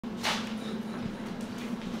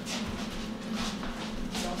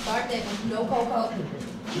Start that with no cocoa.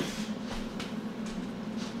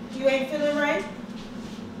 You ain't feeling right?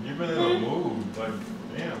 You've been in a mood, like,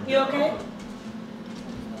 damn. You okay?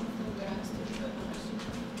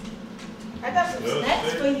 I got some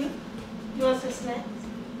snacks for you. You want some snacks?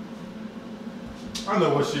 I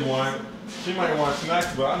know what she wants. She might want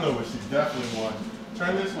snacks, but I know what she definitely wants.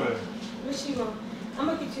 Turn this way. What she want? I'm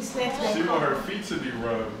gonna get you snacks. She want her feet to be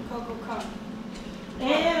rubbed. Cocoa cup.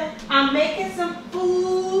 And I'm making some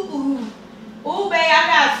food. Ooh, babe, I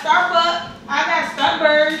got Starbucks. I got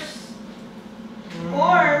Starburst.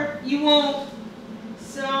 Or you want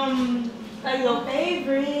some like your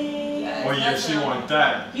favorite? Oh yeah, she want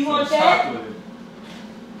that. You want that? Chocolate.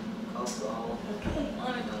 Cocoa. Okay.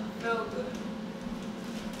 I don't feel good.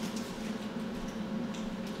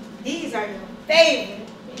 These are your favorite.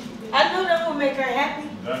 I know that will make her happy.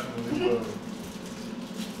 Definitely will.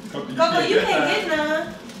 Coco, you can't get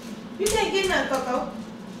none. You can't get none, Coco.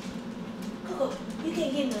 Coco, you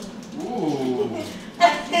can't get none. Ooh.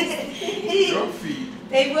 Your feet.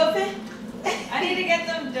 They whooping? I need to get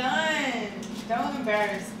them done. Don't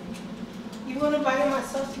embarrass me. You want to buy my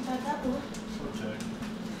sauce if I got one? Okay.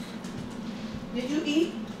 Did you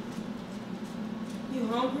eat? You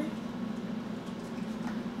hungry?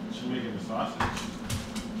 She making the sausage.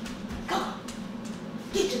 Go.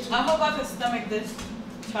 Get your I'm about to stomach this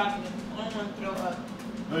chocolate. I don't want to throw up.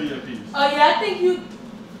 No, you got peas. Oh yeah, I think you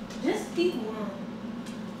just eat one.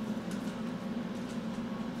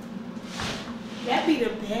 That'd be the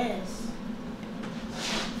best.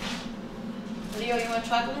 Leo, you want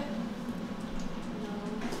chocolate?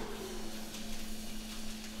 No.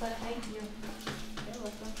 But thank you. You're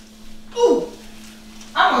welcome. Ooh!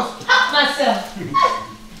 I almost popped myself.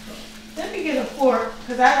 Let me get a fork,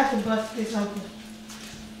 because I have to bust this open.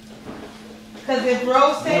 Because if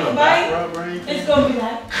Rose take a bite, it's going to be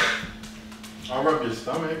like... I'll rub your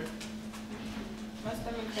stomach. My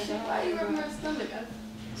stomach hurts. Why you rubbing her stomach?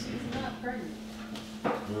 She's not pregnant.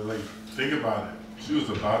 But like, think about it. She was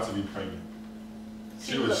about to be pregnant.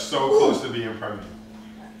 She was so Ooh. close to being pregnant.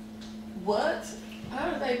 What? How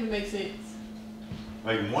does that even make sense?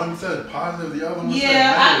 Like one said positive, the other one said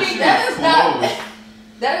Yeah, I negative. think She that was is not. close.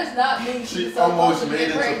 That does not mean She she's so almost close to made it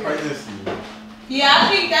being to pregnant. pregnancy. Yeah, I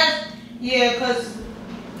think that's... Yeah, because...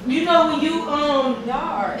 You know when you Y'all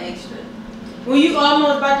are extra. when you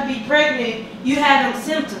almost about to be pregnant, you have them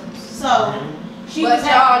symptoms. So she But was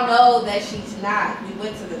y'all know that she's not. We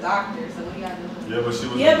went to the doctor, so we got to know. Yeah, but she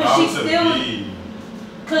was Yeah, but about she to still- be.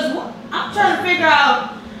 Cause I'm trying to figure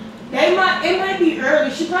out. It might be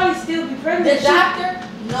early. She probably still be pregnant. The doctor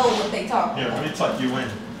know what they talk Here, about. let me tuck you in.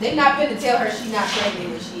 They not finna tell her she's not pregnant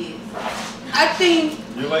when she is. I think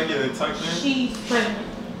You like it tucked in? she's pregnant.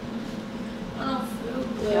 I don't feel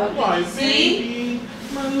good. Oh, my See? baby.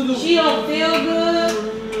 My little She don't feel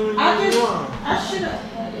good. I Mwah. should have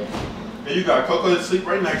had it. And you got Coco to sleep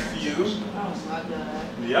right next to you. Oh my god.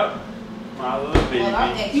 Yep. My little baby. Well,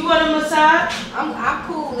 I'm extra. You want a massage? I'm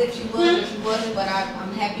cool if she was or she wasn't, but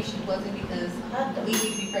I'm happy she wasn't because we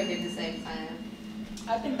need to be pregnant at the same time.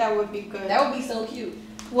 I think that would be good. That would be so cute.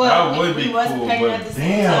 What? That would if be we was cool, pregnant at but the same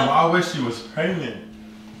damn, time? I wish she was pregnant.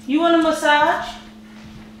 You want a massage?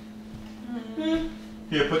 Mm-hmm.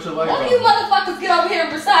 Here, put your legs One up. of you motherfuckers get over here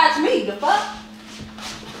and massage me. The fuck?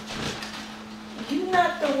 You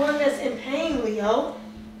not the one that's in pain, Leo.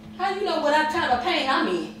 How you know what kind of pain I'm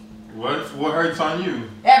in? What hurts on you?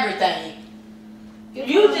 Everything.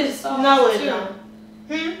 You just know it though.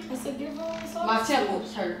 I said, give her a sauce. My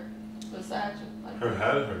temples hurt. Massage. Like, Her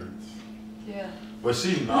head hurts. yeah. But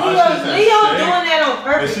she's Leo nauseous and doing sick. that on And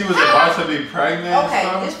purpose. she was about to be pregnant and Okay,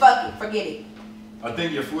 stuff. just fucking forget it. I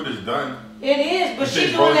think your food is done. It is, but I she's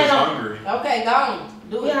think doing Rose is that on. hungry. Okay, go on.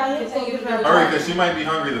 Do it. Yeah, Continue to do it. Hurry, because she might be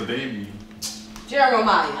hungry, the baby.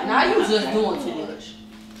 Jeremiah, now you just doing too much.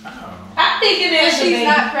 Ow. I think it If is. she's Baby.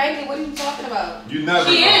 not pregnant, what are you talking about? You never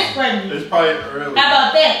She know. is pregnant. It's probably early. How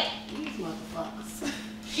about that? These motherfuckers.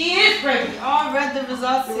 She is pregnant. We all read the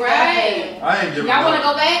results. Right. I ain't giving Y'all want to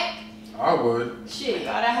up. go back? I would. Shit.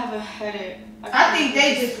 God, I have a headache. I think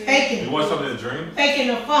they just You faking, want something to drink? faking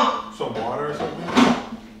the funk. Some water or something?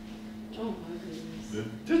 Oh my goodness.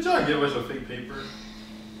 Did y'all give us a fake paper?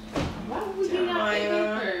 Why would we do not fake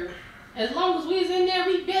Jeremiah. paper? As long as we was in there,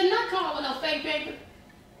 we better not come up with no fake paper.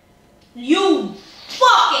 You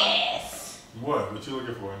fuck ass. What? What you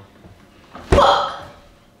looking for? Fuck.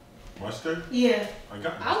 Mustard? Yeah. I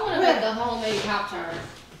got I want to make the homemade Pop-Tart.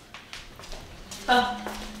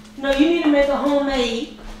 No, you need to make a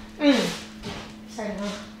homemade. Sorry,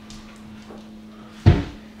 huh?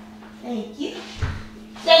 Thank you.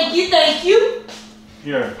 Thank you, thank you.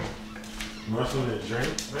 Here. You want something to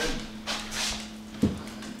drink, man?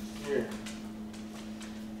 Here.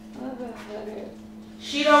 I got a headache.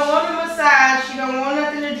 She don't want a massage. She don't want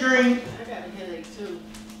nothing to drink. I got a headache too.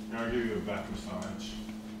 I'll give you a back massage.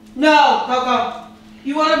 No, Coco.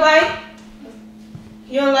 You want a bite?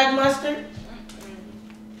 You don't like mustard?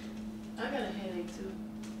 I got a headache too.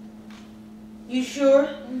 You sure?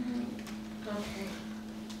 Mm-hmm. Okay.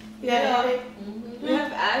 You got a headache? We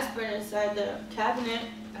have aspirin inside the cabinet.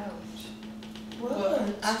 Ouch.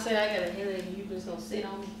 What? I said I got a headache and you just gonna sit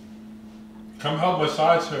on me. Come help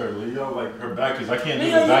massage her, Leo. Like her back, cause I can't do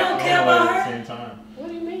Leo, the back you don't and care leg about at the her? same time. What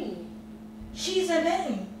do you mean? She's a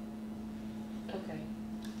name. Okay.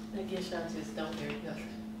 I guess y'all just don't hear nothing.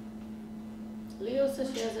 Leo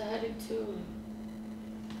says she has a headache too.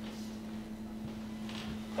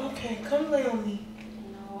 Okay, come lay on me.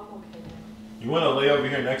 No, I'm okay now. You want to lay over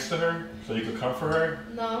here next to her so you can comfort her?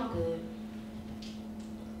 No, I'm good.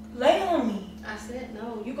 Lay on me. I said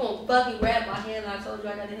no. You gonna fucking grab my hand and I told you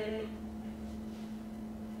I got a headache?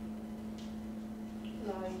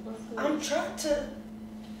 No, what's good? I'm trying to.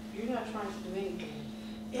 You're not trying to do anything.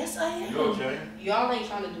 Yes, I am. You okay? Y'all ain't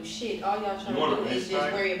trying to do shit. All y'all trying You want to a do is FaceTime?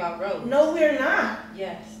 just worry about Rose. No, we're not.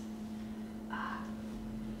 Yes.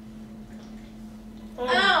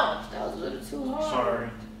 Ouch! That was a little too hard. Sorry.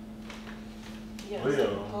 Yes.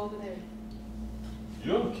 Leo. Go over there.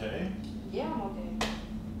 You okay? Yeah, I'm okay.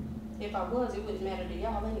 If I was, it wouldn't matter to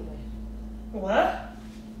y'all anyway. What?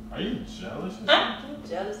 Are you jealous? Or Huh? something?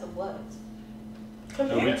 Jealous of what? Come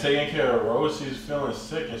And we here. taking care of Rose. She's feeling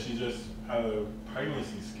sick and she just had a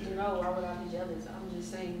pregnancy scare. No, why would I be jealous? I'm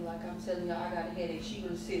just saying, like I'm telling y'all, I got a headache. She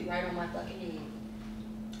would sit right on my fucking head.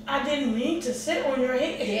 I didn't mean to sit on your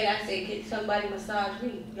head. Yeah, I said, get somebody massage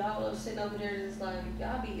me. Y'all are sitting over there just like,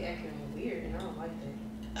 y'all be acting weird, and I don't like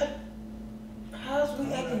that. How's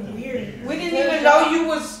we acting weird? We didn't Because even know y'all- you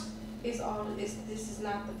was This is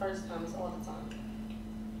not the first time. It's all the time.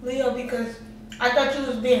 Leo because I thought you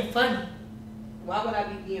was being funny. Why would I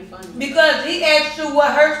be being funny? Because he asked you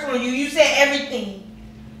what hurts on you. You said everything.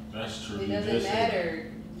 That's true. It You doesn't did say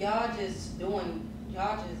matter. Y'all just be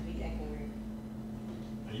acting weird.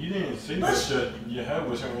 that. You didn't see But that your head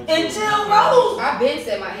was hurting. Until Rose. I've been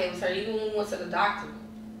said my head was hurt, even when we went to the doctor.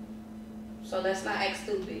 So let's not act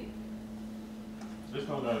stupid. There's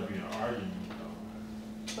not gotta be an argument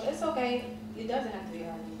though. But it's okay. It doesn't have to be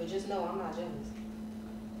argument. But just know I'm not jealous.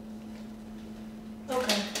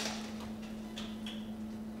 Okay.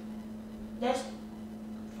 That's.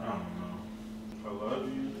 I don't know. I love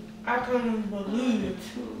you. I can't believe it.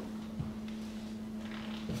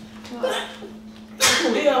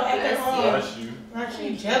 Leo acting all Bless you. like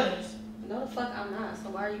she jealous. No, the fuck I'm not. So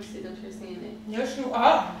why are you sitting up here saying that? Yes, you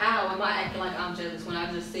are. How am I acting like I'm jealous when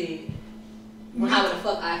I just said how the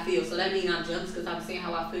fuck I feel? So that means I'm jealous because I'm saying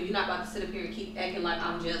how I feel. You're not about to sit up here and keep acting like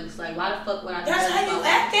I'm jealous. Like, why the fuck would I be That's jealous how you about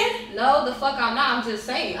acting? No, the fuck I'm not. I'm just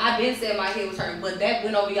saying. I been said my head was hurting, but that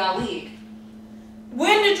went over y'all leg.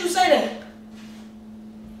 When did you say that?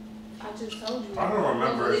 I just told you. I don't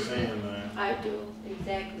remember her Listening. saying that. I do.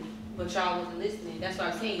 Exactly. But y'all wasn't listening. That's what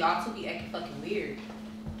I'm saying. Y'all two be acting fucking weird.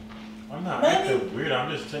 I'm not Maybe. acting weird. I'm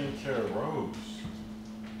just taking care of Rose.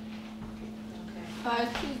 Okay. Guys,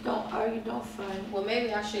 please don't argue, don't fight. Well,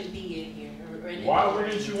 maybe I shouldn't be in here. Or in Why the-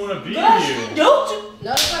 wouldn't you want to be Gosh, you here? do too.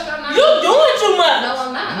 No, the fuck I'm not. You doing too much. No,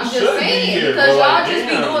 I'm not. You I'm should just be saying here, because but y'all like, just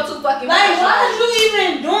be damn. doing too fucking Like, much. why are you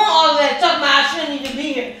even doing all that? Talking about I shouldn't even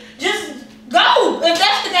be here. Just go if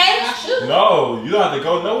that's the I case. should. No, you don't have to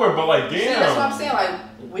go nowhere. But like, See, that's what I'm damn. saying. Like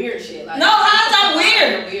weird shit. Like No, how's that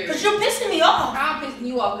Weird. weird? Because you're pissing me off. I'm pissing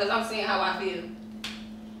you off because I'm saying how I feel.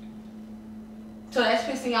 So that's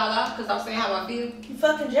pissing y'all off because I'm saying how I feel. You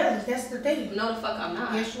fucking jealous. That's the thing. No, the fuck I'm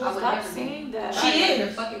not. Yes, you I would Stop never be. saying that. She is. You're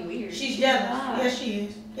fucking weird. She's jealous. not. Yes, she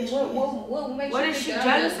is. Yes, she is. What makes What you is think she that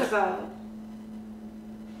I'm jealous about?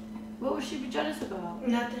 What would she be jealous about?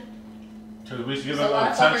 Nothing. Because we should give So why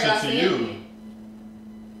the fuck are attention y'all to saying you. it?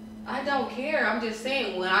 I don't care. I'm just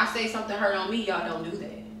saying when I say something hurt on me, y'all don't do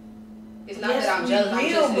that. It's not Yes, that I'm we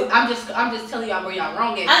jealous. will, I'm just telling y'all where y'all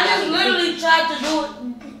wrong at. I Y'all just need to literally tried to do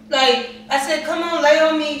it. Like, I said, come on, lay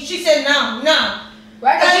on me. She said, no.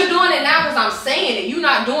 Right, because you doing it now because I'm saying it. You're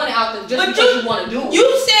not doing it out the just But because you want to do it. You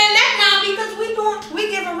saying that now because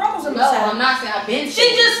we giving Rose a No, massage. I'm not saying I've been She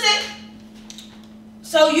saying it. just said.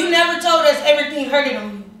 So you never told us everything hurted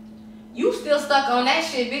on you. You still stuck on that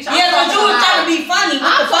shit, bitch. I'm Yeah, but talking you were about- trying to be funny.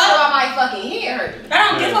 What I'm the talking fuck? about my fucking head hurting. I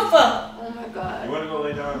don't give a fuck. Oh my god. You want to go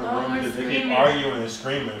lay down in the No, room we're because they keep screaming. arguing and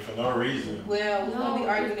screaming for no reason. Well, we're gonna be No,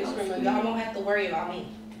 arguing don't and screaming. scream. Y'all don't have to worry about me.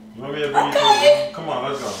 You want me to bring you Okay. to Come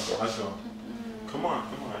on, let's go. Let's go. Come on,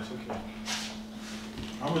 it's okay.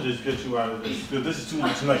 I'm gonna just get you out of this because this is too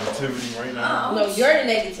much negativity right now. No, you're the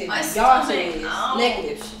negative. My Y'all two stomach. is Ow.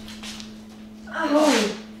 negative.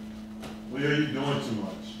 Oh. Leah, you doing too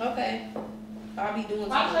much. Okay. I'll be doing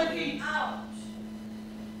Watch something. her feet. Ouch.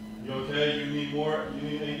 You okay? You need more? You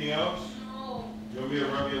need anything else? No. You want me to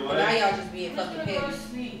rub your But now leg? y'all just being fucking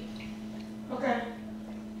heavy. Okay.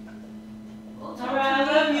 Alright, I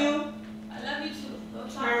love you. I love you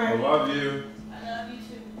too. I Alright. love you. I love you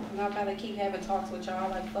too. I'm not about to keep having talks with y'all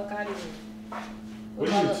like fuck out of here. What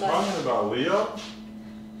are you talking about, Leah?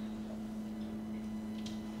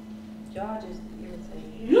 Y'all just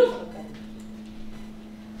irritating. You. Okay.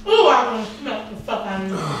 Ooh, I want to smack the fuck out of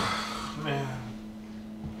you. Man.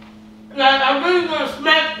 Like, I really want to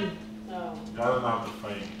smack you. No. Y'all don't have to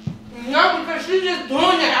fight. No, because she's just doing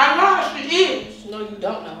that. I know how she is. No, you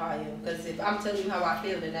don't know how I am. Because if I'm telling you how I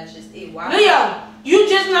feel, then that's just it. Why? Leo, you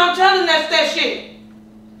just now telling us that shit.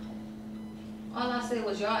 All I said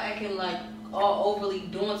was y'all acting like all overly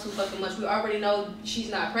doing too fucking much. We already know she's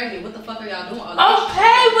not pregnant. What the fuck are y'all doing? All that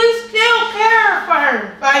Okay, we still care for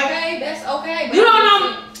her. Like, okay, that's okay. But you don't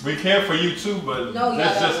know. We care for you too, but No, this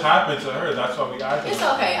y'all just don't. happened to her. That's why we got It's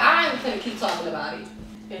okay. I ain't gonna keep talking about it.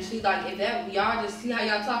 And she's like, if that y'all just see how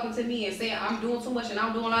y'all talking to me and saying I'm doing too much and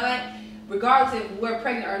I'm doing all that, regardless if we're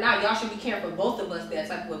pregnant or not, y'all should be caring for both of us that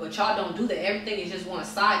type of way. But y'all don't do that. Everything is just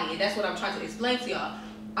one-sided, and that's what I'm trying to explain to y'all.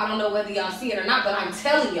 I don't know whether y'all see it or not, but I'm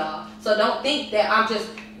telling y'all. So don't think that I'm just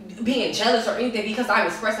being jealous or anything because I'm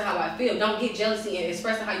expressing how I feel. Don't get jealousy and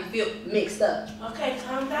expressing how you feel mixed up. Okay,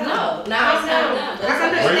 calm down. No, calm down. down. I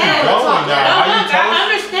understand. Where you going now? No, How you look, tell I us?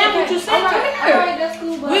 understand what you said. Come here. Alright, that's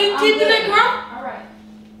cool, but We I'm keeping good it now. grown. Alright.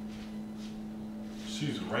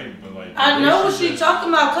 She's right, but like. I the know way what she's just- talking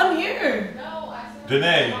about. Come here. No, I said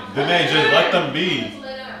Danae, just let them be. Just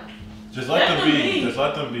lay down. Just let Let them them be. be. Just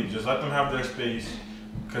let them be. Just let them have their space.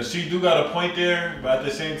 Cause she do got a point there, but at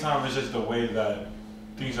the same time, it's just the way that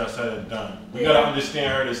things are said and done. We gotta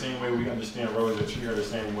understand her the same way we understand Rose and treat her the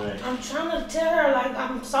same way. I'm trying to tell her like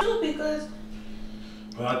I'm sorry because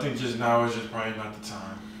But I think just now is just probably not the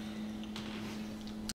time.